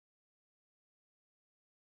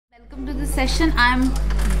Welcome to this session. I'm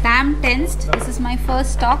damn tensed. This is my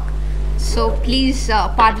first talk, so please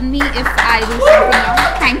pardon me if I do something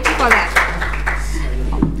wrong. Thank you for that.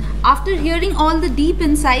 After hearing all the deep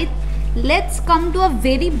insight, let's come to a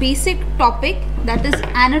very basic topic, that is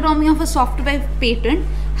anatomy of a software patent.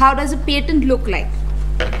 How does a patent look like?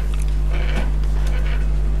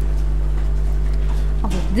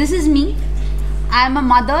 Okay, this is me. I'm a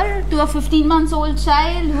mother to a 15-month-old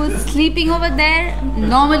child who is sleeping over there,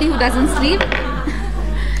 normally who doesn't sleep.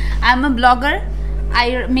 I'm a blogger.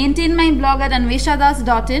 I maintain my blog at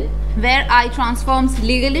Anwesha.in, where I transforms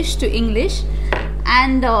Legalish to English.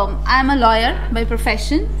 And I'm a lawyer by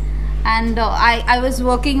profession. And I was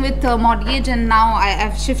working with mortgage, and now I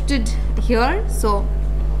have shifted here. So,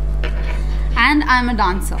 and I'm a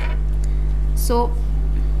dancer. So,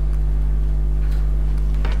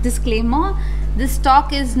 disclaimer. This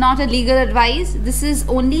talk is not a legal advice. This is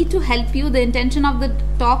only to help you. The intention of the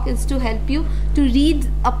talk is to help you to read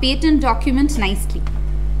a patent document nicely.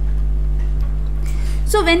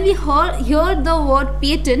 So when we hear the word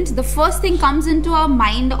patent, the first thing comes into our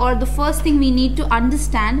mind, or the first thing we need to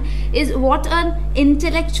understand, is what an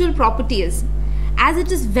intellectual property is. As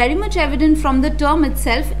it is very much evident from the term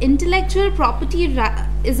itself, intellectual property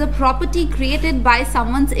is a property created by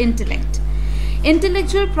someone's intellect.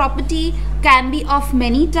 Intellectual property can be of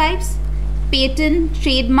many types: patent,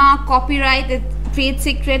 trademark, copyright, trade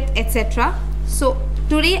secret, etc. So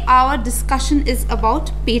today our discussion is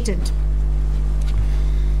about patent.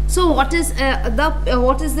 So what is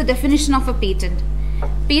the definition of a patent?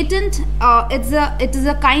 Patent it is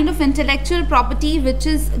a kind of intellectual property which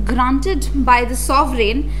is granted by the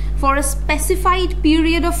sovereign for a specified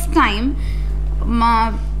period of time.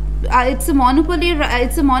 It's a monopoly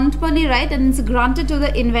right, and it's granted to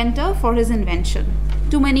the inventor for his invention.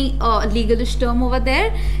 Too many legalish term over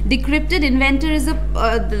there. Decrypted. Inventor is a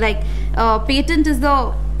patent is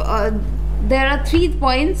the there are 3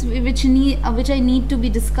 points which I need to be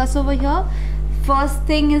discussed over here. First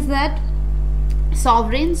thing is that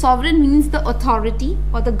sovereign means the authority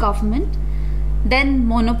or the government. Then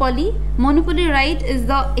monopoly right is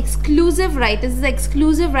the exclusive right. This is the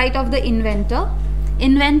exclusive right of the inventor.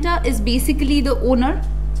 Inventor is basically the owner.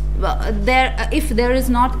 If there is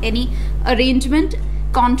not any arrangement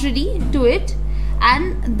contrary to it.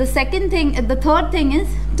 And the third thing is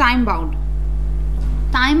time bound.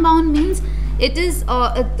 Time bound means it is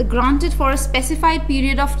granted for a specified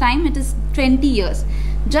period of time. It is 20 years.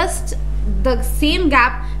 Just the same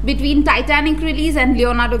gap between Titanic release and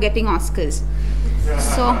Leonardo getting Oscars.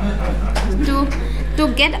 So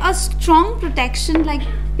to get a strong protection like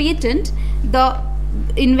patent, the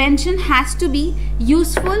invention has to be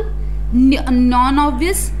useful,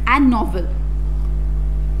 non-obvious, and novel.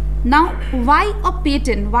 Now, why a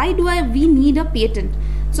patent? Why do we need a patent?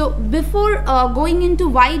 So before going into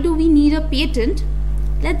why do we need a patent,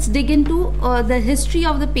 let's dig into the history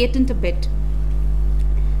of the patent a bit.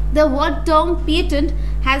 The word term patent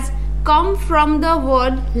has come from the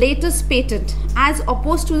word latest patent, as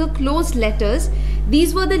opposed to the closed letters.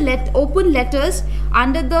 These were the open letters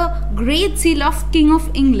under the Great Seal of King of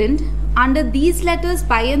England. Under these letters,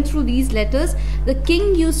 by and through these letters, the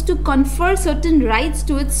king used to confer certain rights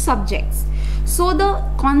to its subjects. So the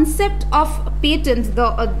concept of patent,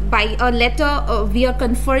 by a letter we are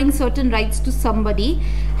conferring certain rights to somebody,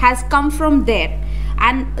 has come from there.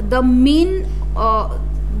 And the main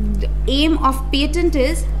aim of patent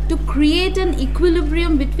is to create an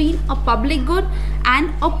equilibrium between a public good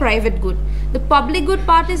and a private good. The public good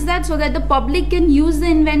part is that so that the public can use the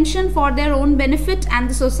invention for their own benefit and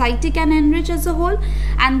the society can enrich as a whole.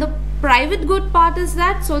 And the private good part is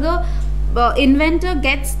that so the inventor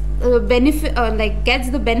gets gets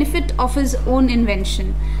the benefit of his own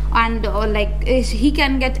invention, and he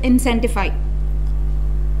can get incentivized.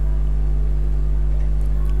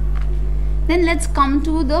 Then let's come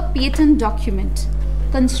to the patent document.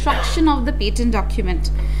 Construction of the patent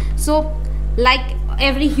document. So like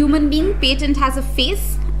every human being, patent has a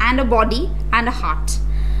face and a body and a heart.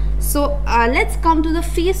 So let's come to the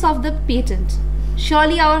face of the patent.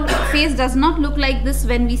 Surely our face does not look like this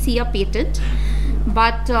when we see a patent,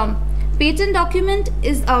 but patent document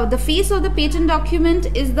is the face of the patent document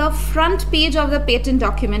is the front page of the patent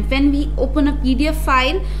document. When we open a PDF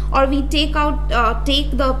file or we take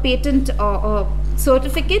the patent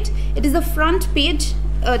certificate, it is the front page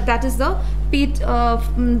that is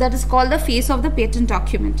called the face of the patent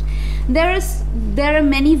document. There are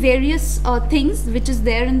many various things which is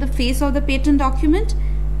there in the face of the patent document.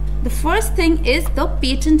 The first thing is the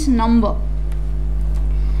patent number.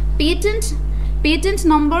 Patent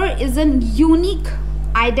number is a unique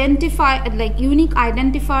unique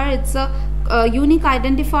identifier. It's a unique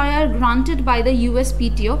identifier granted by the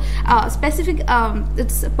USPTO.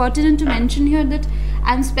 It's pertinent to mention here that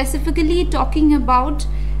I'm specifically talking about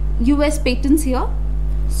US patents here.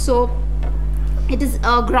 So it is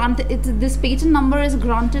this patent number is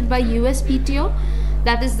granted by USPTO,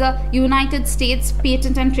 that is the United States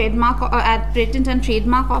Patent and Trademark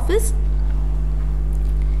Office,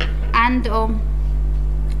 and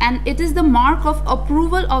it is the mark of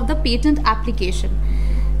approval of the patent application.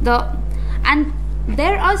 And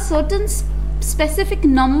there are certain specific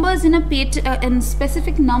numbers in a patent, and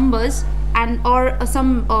specific numbers or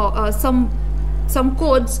some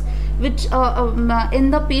codes which in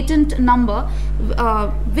the patent number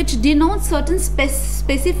which denote certain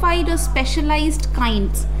specified or specialized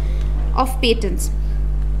kinds of patents.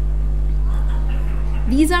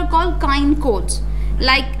 These are called kind codes.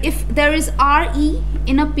 Like if there is RE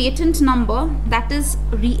in a patent number, that is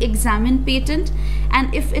re-examined patent,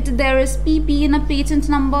 and if there is PP in a patent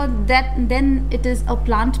number, then it is a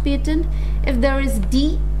plant patent. If there is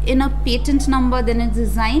D in a patent number, then it's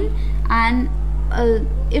design, and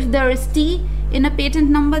if there is T in a patent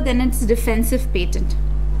number, then it's defensive patent.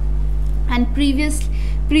 And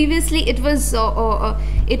previously it was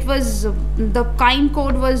the kind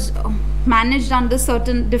code was managed under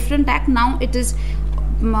certain different act. Now it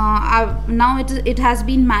has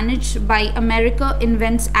been managed by America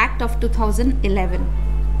Invents Act of 2011.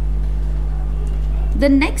 The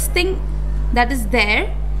next thing that is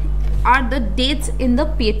there are the dates in the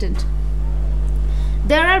patent.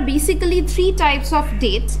 There are basically 3 types of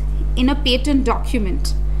dates in a patent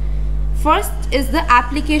document. First is the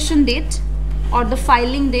application date or the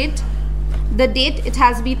filing date, the date it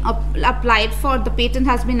has been applied for, the patent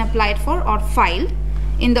has been applied for or filed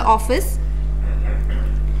in the office.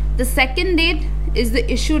 The second date is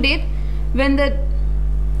the issue date, when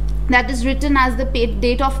that is written as the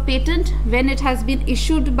date of patent when it has been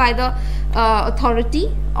issued by the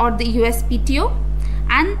authority or the USPTO.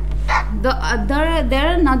 And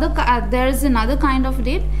there is another kind of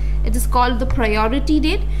date. It is called the priority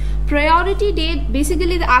date. Priority date,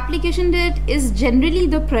 basically the application date is generally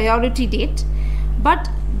the priority date, but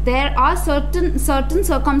there are certain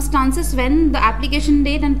circumstances when the application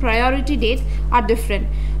date and priority date are different.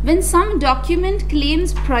 When some document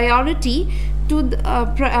claims priority to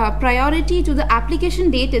the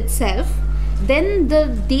application date itself, then the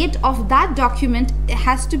date of that document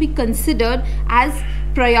has to be considered as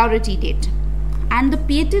priority date, and the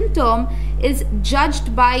patent term is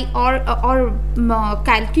judged by or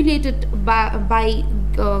calculated by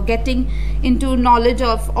getting into knowledge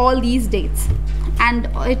of all these dates. And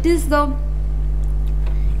it is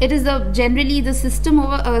generally the system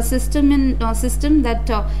that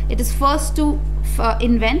it is first to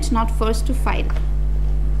invent, not first to file.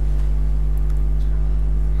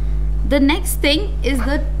 The next thing is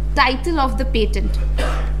the title of the patent.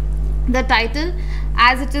 The title,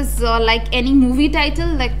 as it is like any movie title,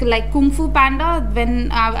 like Kung Fu Panda.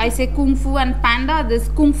 When I say Kung Fu and Panda, there's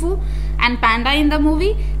Kung Fu and Panda in the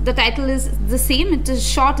movie. The title is the same. It is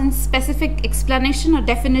short and specific explanation or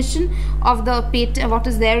definition of the patent, what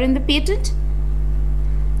is there in the patent.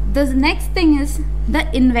 The next thing is the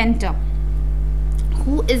inventor.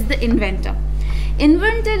 Who is the inventor?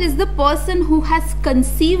 Inventor is the person who has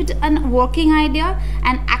conceived a working idea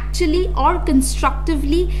and actually or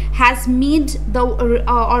constructively has made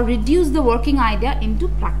or reduced the working idea into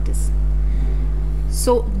practice.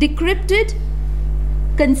 So decrypted,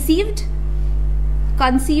 conceived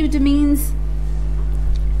means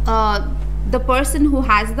the person who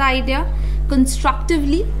has the idea.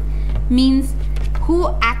 Constructively means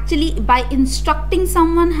who actually by instructing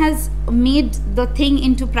someone has made the thing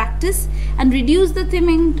into practice. And reduce them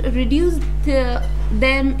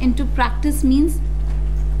into practice means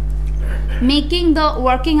making the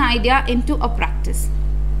working idea into a practice.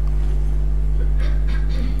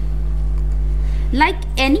 Like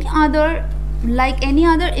any other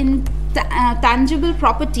tangible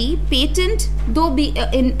property, patent, though being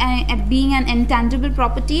an intangible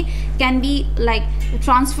property, can be like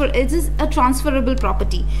it is a transferable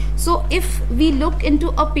property. So if we look into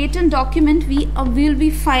a patent document, we will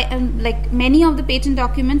be like many of the patent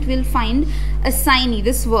document will find assignee,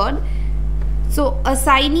 this word. So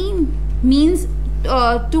assignee means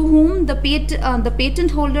to whom the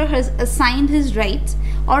patent holder has assigned his rights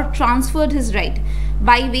or transferred his right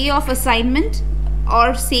by way of assignment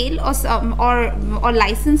or sale or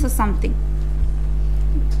license or something.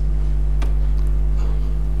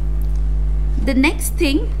 The next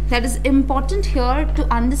thing that is important here to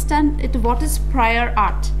understand what is prior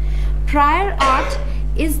art. Prior art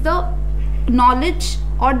is the knowledge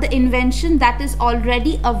or the invention that is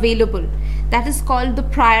already available. That is called the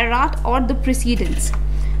prior art or the precedence.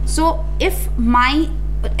 So if my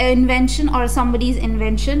invention or somebody's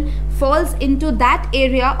invention falls into that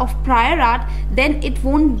area of prior art, then it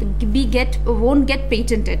won't get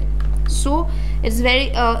patented. So it's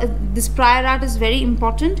very this prior art is very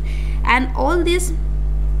important, and all these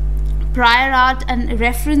prior art and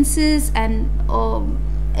references and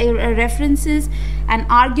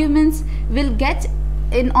arguments will get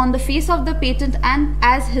in on the face of the patent and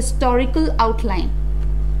as historical outline.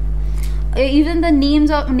 Even the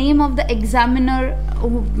name of the examiner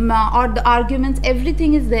or the arguments,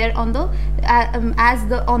 everything is there on the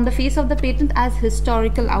on the face of the patent as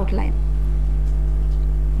historical outline.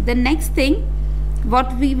 The next thing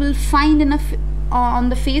what we will find in on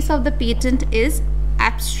the face of the patent is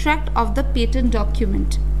abstract of the patent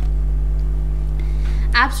document.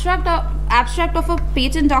 Abstract of a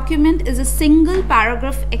patent document is a single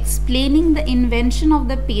paragraph explaining the invention of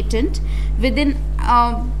the patent within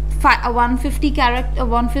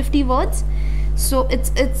 150 words. So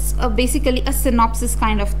it's basically a synopsis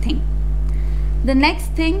kind of thing. The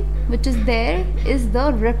next thing which is there is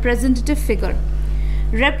the representative figure.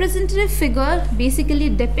 Representative figure basically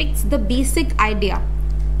depicts the basic idea.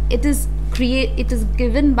 It is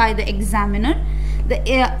given by the examiner.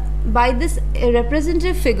 By this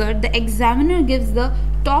representative figure, the examiner gives the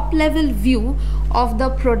top level view of the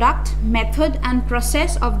product, method and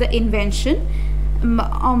process of the invention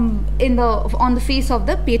on the face of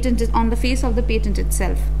the patent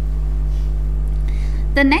itself.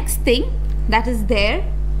 The next thing that is there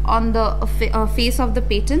on the face of the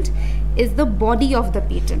patent is the body of the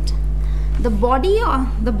patent. The body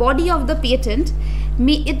of the patent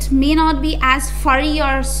may not be as furry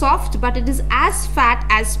or soft, but it is as fat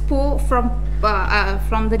as Po from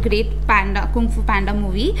the great Kung Fu Panda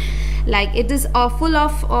movie. Like, it is full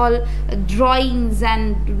of all drawings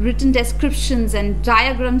and written descriptions and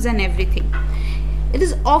diagrams and everything. It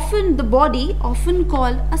is often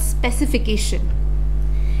called a specification.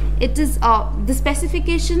 It is the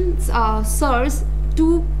specifications serves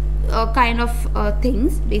two kind of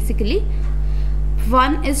things basically.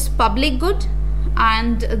 One is public good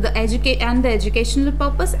and the educational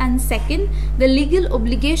purpose, and second, the legal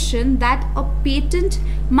obligation that a patent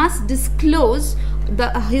must disclose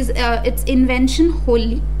its invention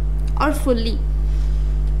wholly or fully.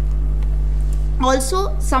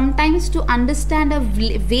 Also, sometimes to understand a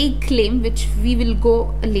vague claim, which we will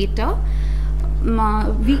go later,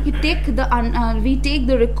 we take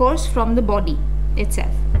the recourse from the body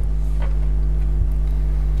itself.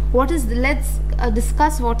 Let's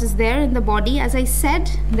discuss what is there in the body. As I said,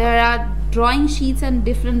 there are drawing sheets and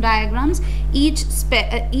different diagrams, each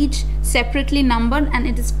separately numbered, and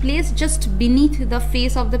it is placed just beneath the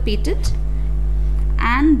face of the patent.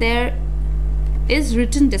 And there is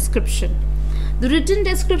written description. The written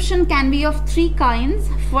description can be of three kinds.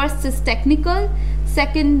 First is technical,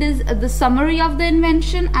 second is the summary of the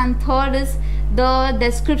invention, and third is the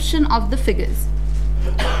description of the figures.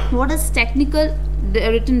 What is technical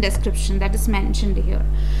written description that is mentioned here?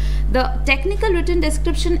 The technical written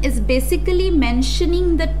description is basically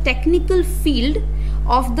mentioning the technical field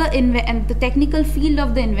of the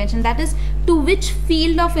invention, that is, to which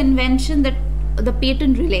field of invention that the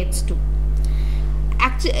patent relates to.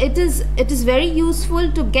 Actually, it is very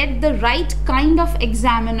useful to get the right kind of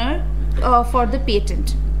examiner for the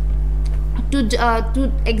patent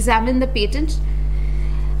to examine the patent.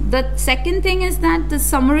 The second thing is that the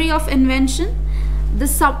summary of invention.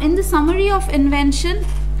 In the summary of invention,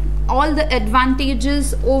 all the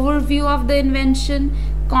advantages, overview of the invention,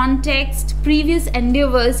 context, previous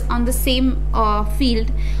endeavors on the same field,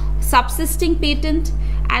 subsisting patent,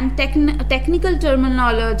 and technical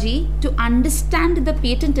terminology to understand the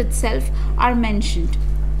patent itself are mentioned.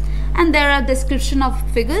 And there are description of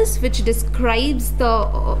figures which describes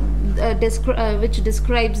the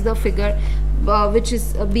figure which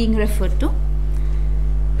is being referred to.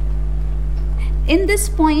 In this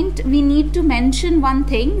point, we need to mention one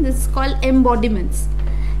thing. This is called embodiments.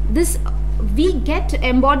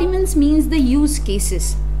 Embodiments means the use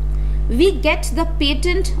cases. We get the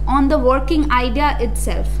patent on the working idea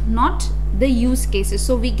itself, not the use cases.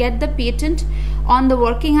 So we get the patent on the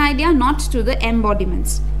working idea, not to the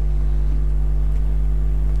embodiments.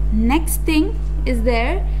 Next thing is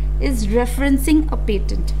referencing a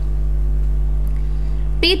patent.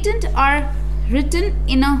 Patents are written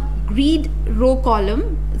in a grid row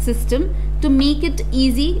column system to make it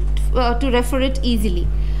easy to refer it easily,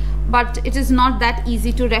 but it is not that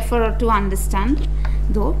easy to refer or to understand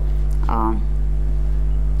though.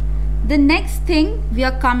 The next thing we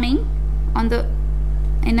are coming on the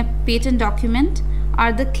in a patent document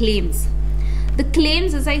are the claims. The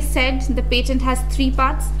claims, as I said, the patent has three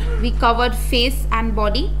parts. We covered face and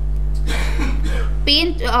body.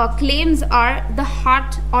 Claims are the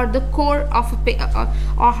heart or the core of a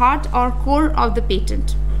core of the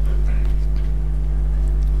patent.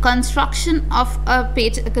 Construction of a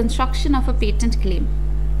patent claim.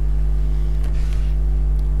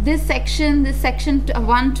 This section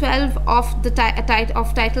 112 of the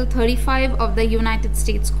Title 35 of the United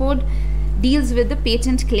States Code deals with the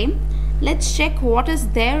patent claim. Let's check what is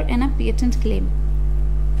there in a patent claim.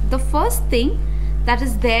 The first thing that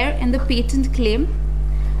is there in the patent claim,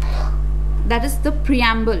 that is the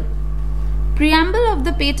preamble. Preamble of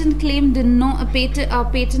the patent claim denotes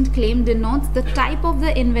the type of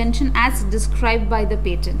the invention as described by the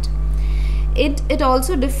patent. It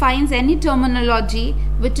also defines any terminology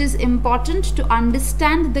which is important to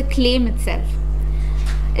understand the claim itself.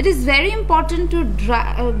 It is very important to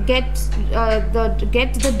get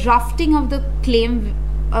the drafting of the claim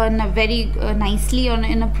in a very nicely or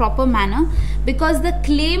in a proper manner, because the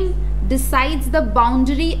claim decides the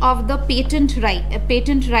boundary of the patent right.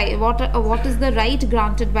 What is the right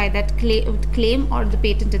granted by that claim or the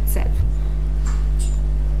patent itself.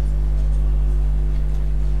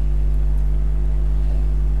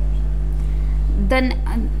 Then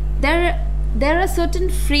there are certain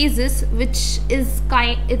phrases which is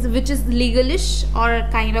legalish or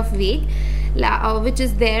kind of vague, which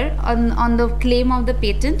is there on the claim of the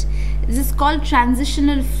patent. This is called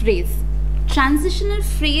transitional phrase. Transitional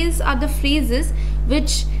phrase are the phrases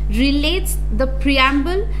which relates the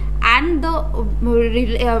preamble and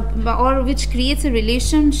or which creates a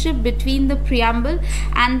relationship between the preamble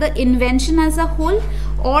and the invention as a whole,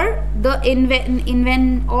 or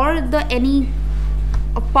any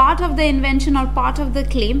part of the invention or part of the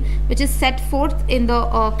claim which is set forth in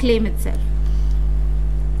the claim itself.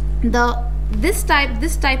 This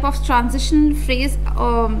type of transitional phrase,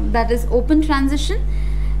 that is open transition,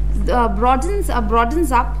 broadens up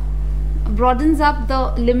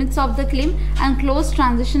the limits of the claim, and closed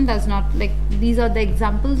transition does not. Like, these are the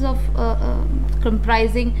examples of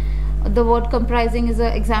comprising. The word comprising is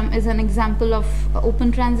an example of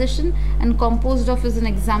open transition, and composed of is an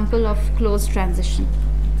example of closed transition.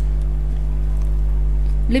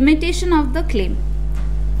 Limitation of the claim.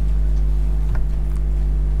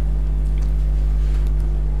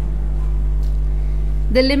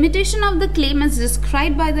 The limitation of the claim is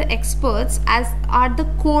described by the experts as are the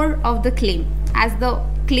core of the claim. As the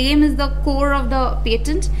claim is the core of the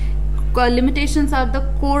patent, limitations are the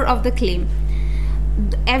core of the claim.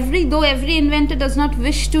 Though every inventor does not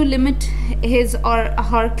wish to limit his or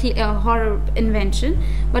her invention,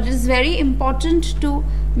 but it is very important to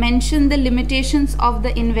mention the limitations of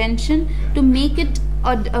the invention to make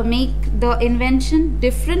the invention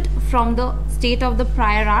different from the state of the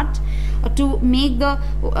prior art, to make the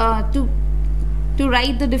to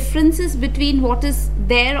write the differences between what is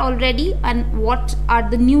there already and what are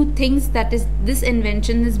the new things that this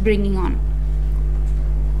invention is bringing on.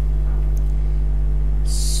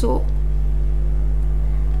 So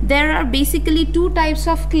there are basically two types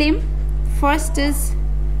of claim. First is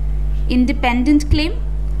independent claim.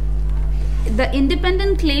 The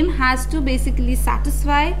independent claim has to basically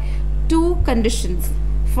satisfy two conditions.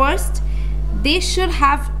 First, they should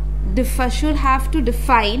have to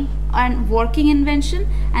define a working invention,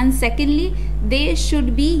 and secondly, they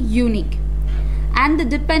should be unique. And the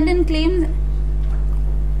dependent claim,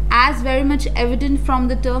 as very much evident from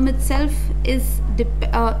the term itself, is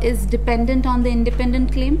dependent on the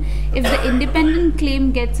independent claim. If the independent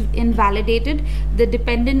claim gets invalidated, the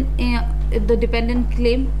dependent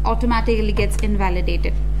claim automatically gets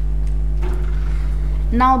invalidated.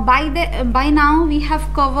 Now, by now we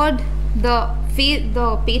have covered the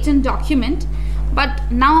patent document,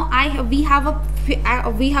 but now we have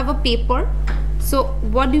a paper. So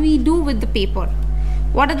what do we do with the paper?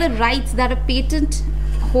 What are the rights that a patent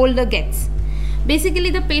holder gets? Basically,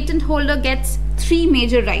 the patent holder gets three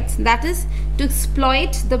major rights. That is, to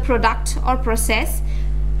exploit the product or process,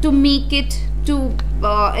 to make it, to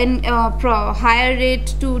hire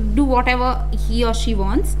it, to do whatever he or she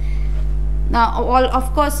wants. All,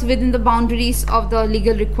 of course, within the boundaries of the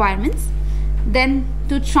legal requirements. Then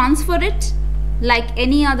to transfer it like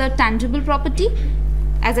any other tangible property,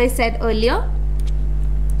 as I said earlier.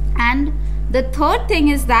 And the third thing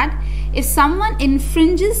is that if someone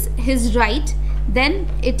infringes his right, then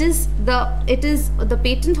the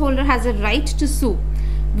patent holder has a right to sue,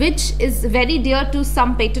 which is very dear to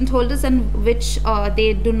some patent holders and which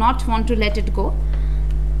they do not want to let it go.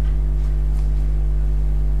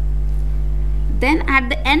 Then at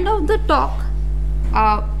the end of the talk,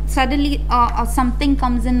 suddenly something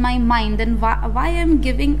comes in my mind, then why I'm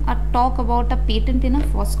giving a talk about a patent in a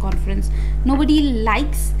FOSS conference? Nobody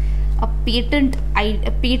likes a patent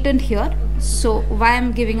here, so why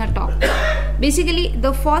I'm giving a talk? Basically,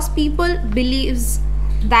 the FOSS people believes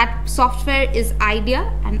that software is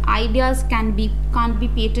idea, and ideas can't be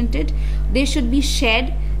patented. They should be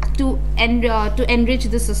shared to enrich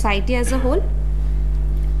the society as a whole.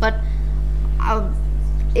 But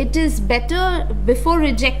it is better, before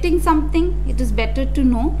rejecting something, it is better to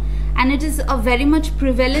know, and it is a very much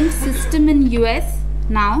prevalent system in US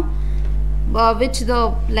now, which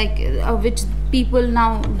people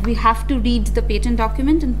now, we have to read the patent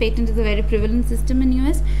document, and patent is a very prevalent system in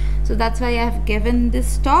US. So that's why I have given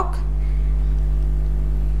this talk.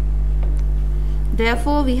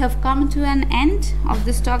 Therefore, we have come to an end of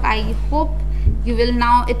this talk. I hope you will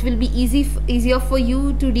now, it will be easier for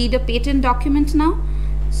you to read a patent document now.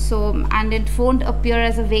 So, and it won't appear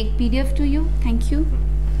as a vague PDF to you. Thank you.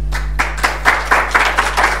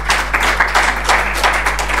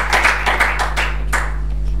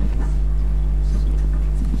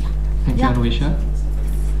 Thank you, Anwesha.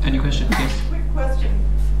 Any questions? Yes. Quick question.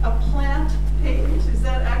 A plant patent, is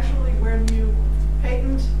that actually when you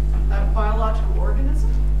patent a biological organism?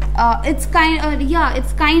 It's kind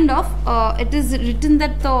of. It is written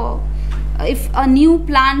that if a new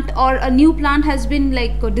plant has been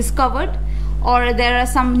discovered, or there are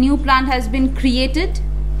some new plant has been created,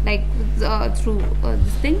 through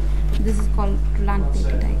this thing. This is called plant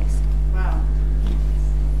patent, I guess.